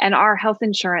and our health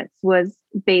insurance was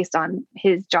based on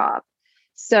his job.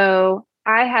 So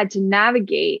I had to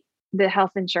navigate the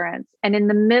health insurance. And in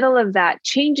the middle of that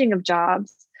changing of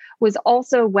jobs was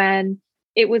also when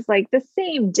it was like the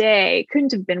same day,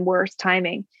 couldn't have been worse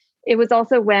timing. It was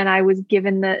also when I was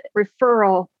given the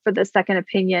referral for the second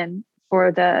opinion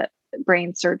for the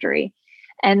brain surgery.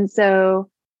 And so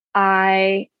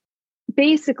I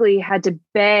basically had to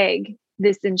beg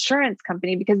this insurance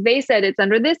company because they said it's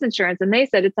under this insurance and they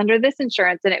said it's under this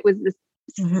insurance. And it was this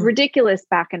ridiculous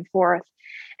back and forth.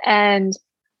 And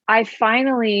I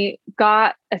finally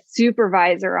got a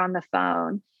supervisor on the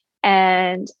phone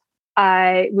and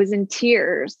I was in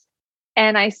tears.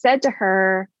 And I said to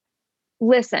her,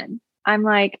 listen, I'm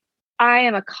like, I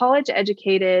am a college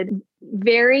educated,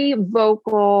 very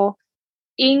vocal.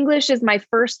 English is my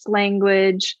first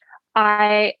language.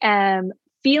 I am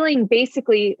feeling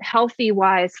basically healthy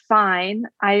wise fine.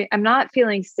 I'm not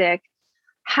feeling sick.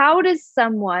 How does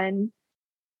someone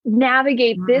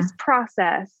navigate this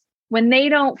process when they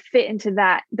don't fit into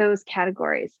those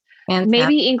categories? Fantastic.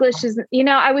 Maybe English is,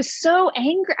 I was so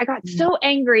angry. I got so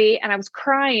angry and I was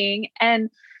crying.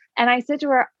 And I said to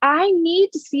her, I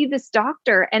need to see this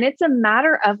doctor and it's a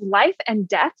matter of life and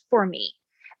death for me.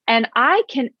 And I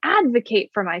can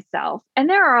advocate for myself. And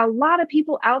there are a lot of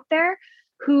people out there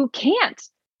who can't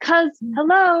because,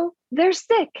 hello, they're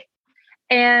sick.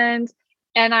 And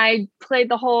I played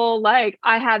the whole, like,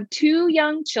 I have 2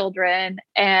 young children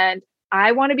and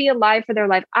I want to be alive for their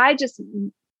life. I just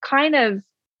kind of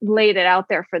laid it out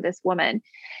there for this woman.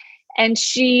 And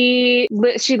she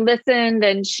listened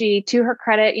and to her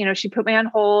credit, she put me on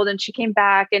hold and she came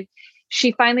back and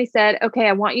she finally said, okay,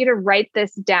 I want you to write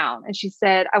this down. And she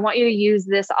said, I want you to use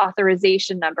this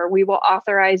authorization number. We will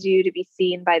authorize you to be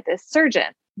seen by this surgeon.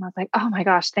 And I was like, oh my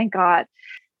gosh, thank God.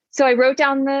 So I wrote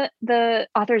down the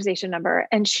authorization number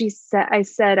and I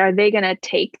said, are they going to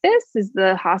take this? Is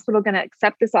the hospital going to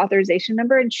accept this authorization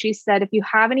number? And she said, if you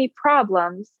have any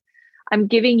problems, I'm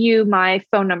giving you my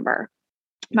phone number,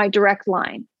 my direct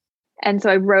line. And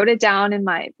so I wrote it down in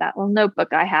that little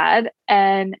notebook I had.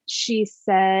 And she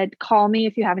said, call me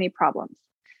if you have any problems.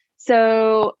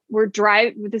 So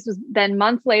this was then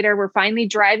months later, we're finally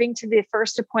driving to the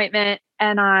first appointment.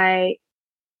 And I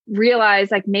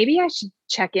realized like, maybe I should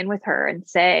check in with her and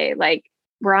say, like,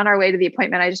 we're on our way to the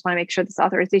appointment. I just want to make sure this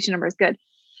authorization number is good.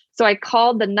 So I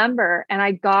called the number and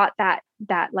I got that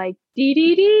like,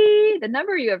 DDD, the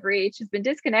number you have reached has been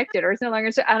disconnected or is no longer.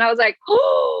 And I was like,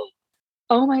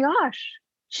 oh my gosh,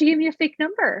 she gave me a fake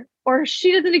number or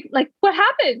she doesn't, like, what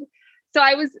happened? So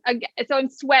I'm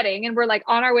sweating and we're like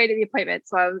on our way to the appointment.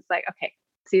 So I was like, okay,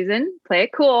 Susan, play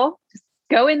it cool. Just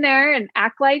go in there and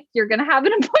act like you're going to have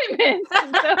an appointment.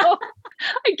 So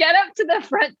I get up to the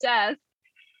front desk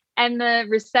and the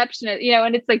receptionist,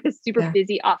 and it's like this super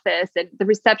busy office and the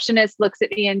receptionist looks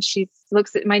at me and she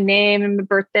looks at my name and my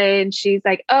birthday and she's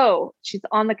like, oh, she's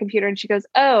on the computer and she goes,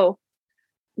 oh,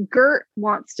 Gert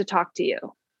wants to talk to you.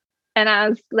 And I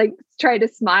was like, trying to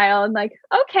smile and like,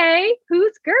 okay,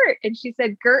 who's Gert? And she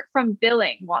said, Gert from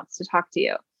billing wants to talk to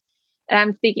you. And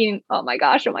I'm thinking, oh my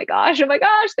gosh, they're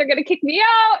going to kick me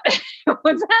out.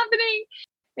 What's happening?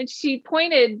 And she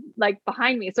pointed like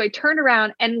behind me. So I turned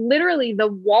around and literally the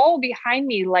wall behind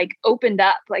me like opened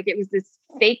up. Like it was this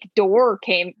fake door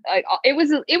came. It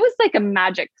was like a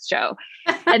magic show.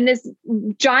 And this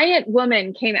giant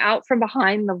woman came out from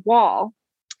behind the wall.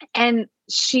 And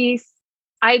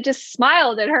I just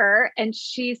smiled at her and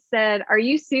she said, are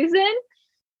you Susan?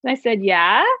 And I said,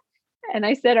 yeah. And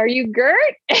I said, are you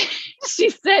Gert? She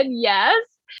said, yes.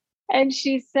 And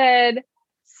she said,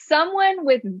 someone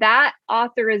with that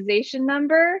authorization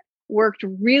number worked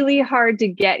really hard to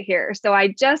get here. So I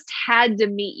just had to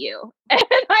meet you. And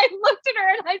I looked at her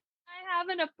and I said, I have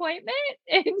an appointment.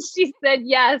 And she said,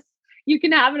 yes, you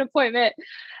can have an appointment.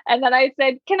 And then I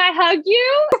said, can I hug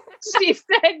you? She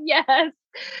said, yes.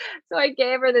 So I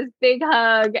gave her this big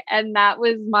hug. And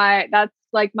that's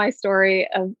like my story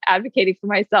of advocating for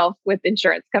myself with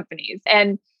insurance companies.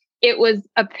 And it was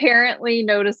apparently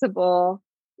noticeable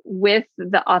with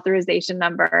the authorization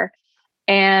number.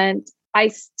 And I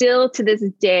still to this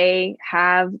day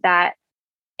have that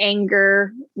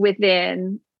anger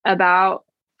within about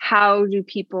how do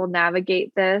people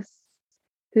navigate this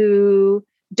who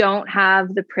don't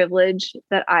have the privilege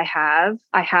that I have.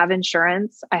 I have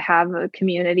insurance, I have a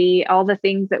community, all the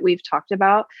things that we've talked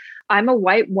about. I'm a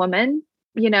white woman,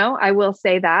 I will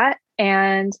say that.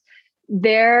 And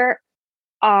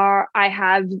I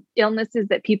have illnesses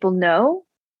that people know.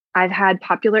 I've had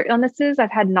popular illnesses.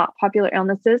 I've had not popular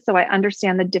illnesses. So I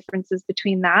understand the differences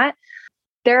between that.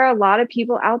 There are a lot of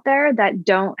people out there that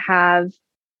don't have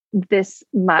this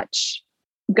much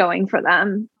going for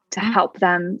them to help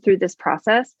them through this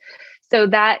process. So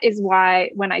that is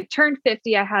why when I turned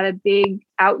 50, I had a big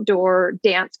outdoor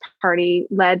dance party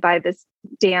led by this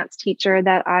dance teacher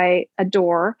that I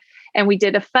adore. And we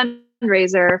did a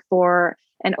fundraiser for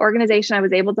an organization I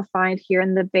was able to find here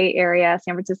in the Bay Area,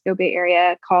 San Francisco Bay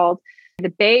Area, called the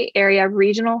Bay Area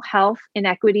Regional Health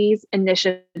Inequities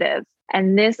Initiative.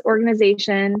 And this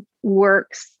organization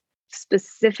works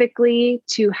specifically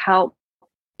to help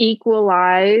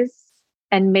equalize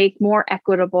and make more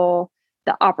equitable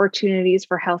the opportunities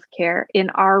for healthcare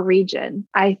in our region.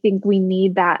 I think we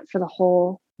need that for the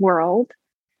whole world.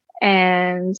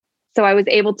 And so I was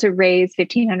able to raise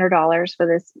 $1,500 for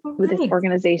this with this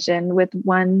organization with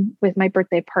my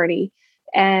birthday party.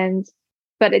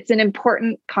 But it's an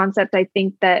important concept. I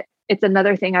think that it's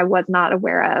another thing I was not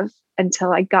aware of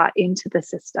until I got into the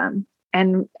system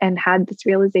and had this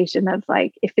realization of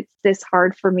like, if it's this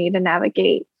hard for me to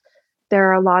navigate, there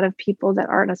are a lot of people that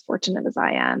aren't as fortunate as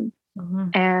I am. Mm-hmm.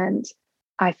 And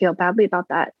I feel badly about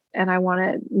that. And I want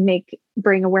to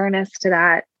bring awareness to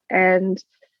that and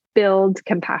build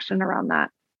compassion around that.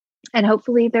 And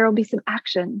hopefully there will be some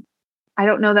action. I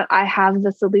don't know that I have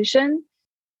the solution,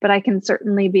 but I can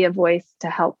certainly be a voice to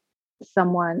help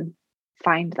someone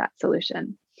find that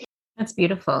solution. That's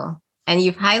beautiful. And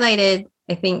you've highlighted,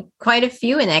 I think, quite a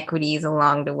few inequities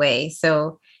along the way.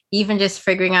 So even just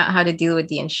figuring out how to deal with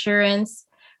the insurance.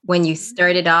 When you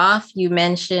started off, you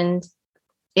mentioned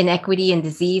inequity in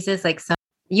diseases, like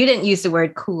you didn't use the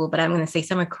word cool, but I'm going to say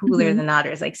some are cooler than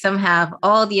others. Like some have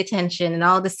all the attention and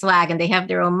all the swag and they have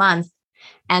their own month.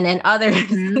 And then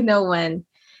others, no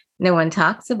one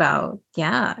talks about.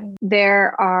 Yeah.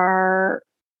 There are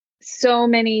so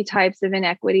many types of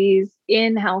inequities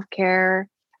in healthcare,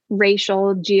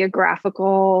 racial,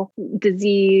 geographical,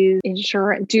 disease,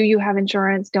 insurance. Do you have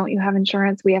insurance? Don't you have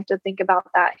insurance? We have to think about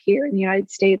that here in the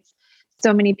United States.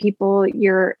 So many people,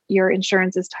 your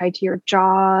insurance is tied to your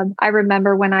job. I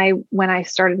remember when I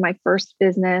started my first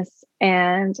business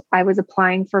and I was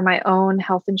applying for my own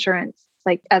health insurance,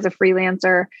 like as a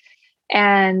freelancer,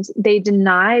 and they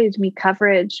denied me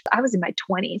coverage. I was in my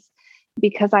 20s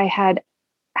because I had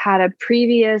a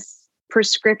previous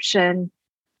prescription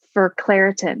for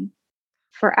Claritin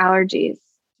for allergies.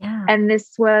 Yeah. And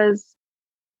this was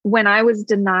when I was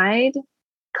denied.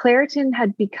 Claritin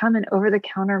had become an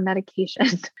over-the-counter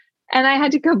medication. And I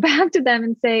had to go back to them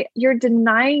and say, you're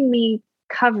denying me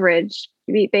coverage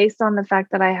based on the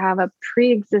fact that I have a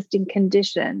pre-existing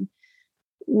condition,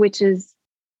 which is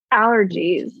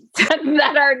allergies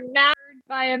that are now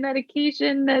by a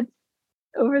medication that's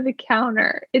over the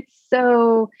counter. It's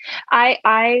so,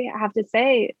 I have to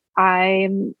say,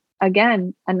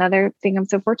 again, another thing I'm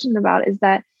so fortunate about is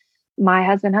that my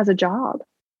husband has a job.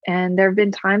 And there have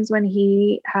been times when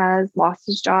he has lost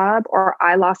his job or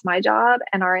I lost my job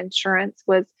and our insurance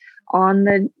was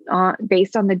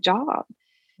based on the job.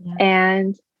 Yeah.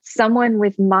 And someone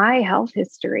with my health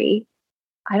history,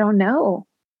 I don't know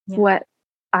what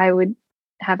I would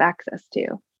have access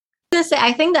to.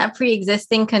 I think that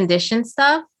pre-existing condition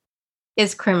stuff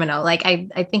is criminal. Like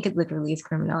I think it literally is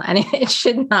criminal and it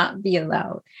should not be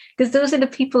allowed because those are the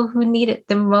people who need it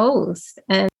the most.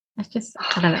 And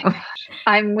I don't know.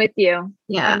 I'm with you.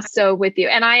 Yeah. I'm so with you.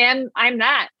 And I'm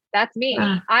that. That's me.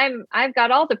 I've got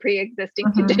all the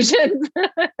pre-existing conditions.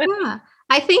 Yeah.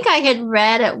 I think I had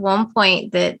read at one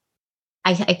point that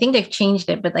I think they've changed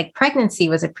it, but like pregnancy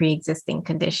was a pre-existing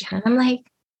condition. And I'm like,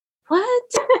 What?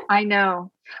 I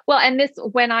know. Well, and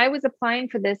when I was applying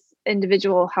for this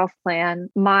individual health plan,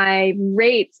 my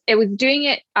rates, I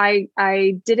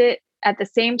did it at the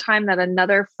same time that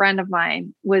another friend of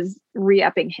mine was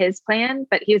re-upping his plan,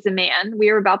 but he was a man.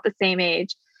 We were about the same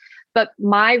age, but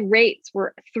my rates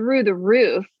were through the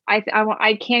roof. I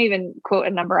can't even quote a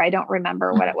number. I don't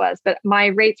remember what it was, but my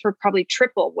rates were probably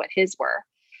triple what his were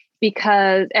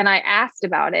and I asked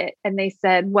about it and they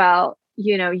said, well,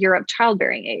 you're of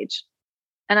childbearing age.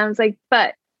 And I was like,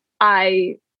 but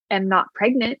I am not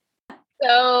pregnant.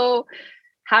 So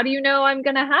how do you know I'm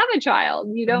going to have a child?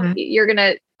 You're going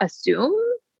to assume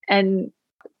and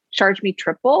charge me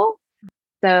triple.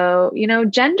 So,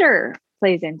 gender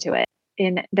plays into it.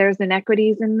 And there's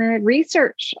inequities in the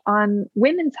research on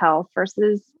women's health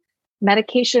versus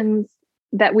medications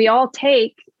that we all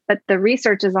take, but the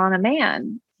research is on a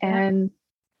man. Yeah. And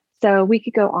so we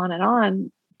could go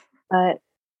on, but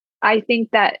I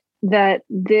think that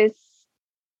this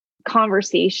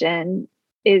conversation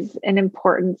is an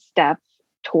important step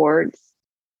towards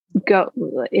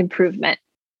improvement.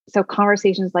 So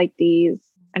conversations like these,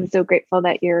 I'm so grateful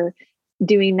that you're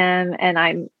doing them, and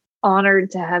I'm honored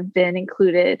to have been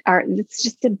included. It's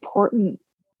just important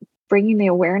bringing the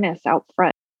awareness out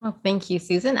front. Well, thank you,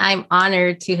 Susan. I'm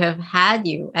honored to have had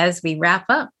you. As we wrap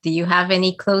up, do you have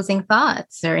any closing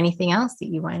thoughts or anything else that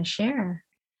you want to share?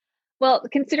 Well,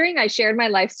 considering I shared my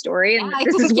life story and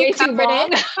this is way too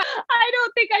long, I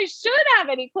don't think I should have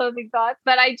any closing thoughts,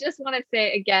 but I just want to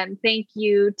say again, thank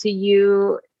you to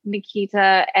you,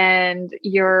 Nikita, and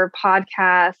your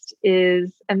podcast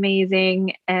is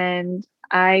amazing. And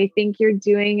I think you're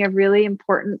doing a really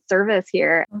important service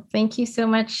here. Well, thank you so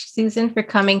much, Susan, for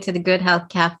coming to the Good Health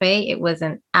Cafe. It was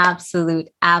an absolute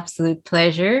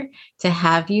pleasure to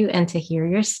have you and to hear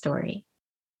your story.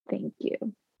 Thank you.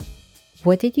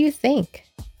 What did you think?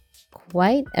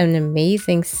 Quite an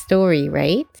amazing story,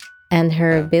 right? And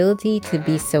her ability to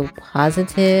be so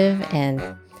positive and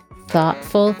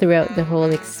thoughtful throughout the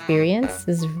whole experience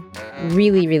is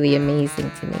really, really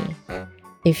amazing to me.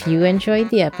 If you enjoyed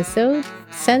the episode,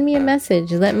 send me a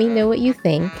message. Let me know what you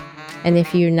think. And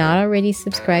if you're not already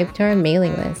subscribed to our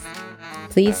mailing list,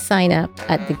 please sign up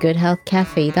at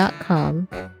thegoodhealthcafe.com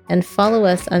and follow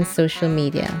us on social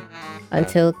media.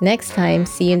 Until next time,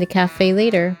 see you in the cafe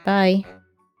later. Bye.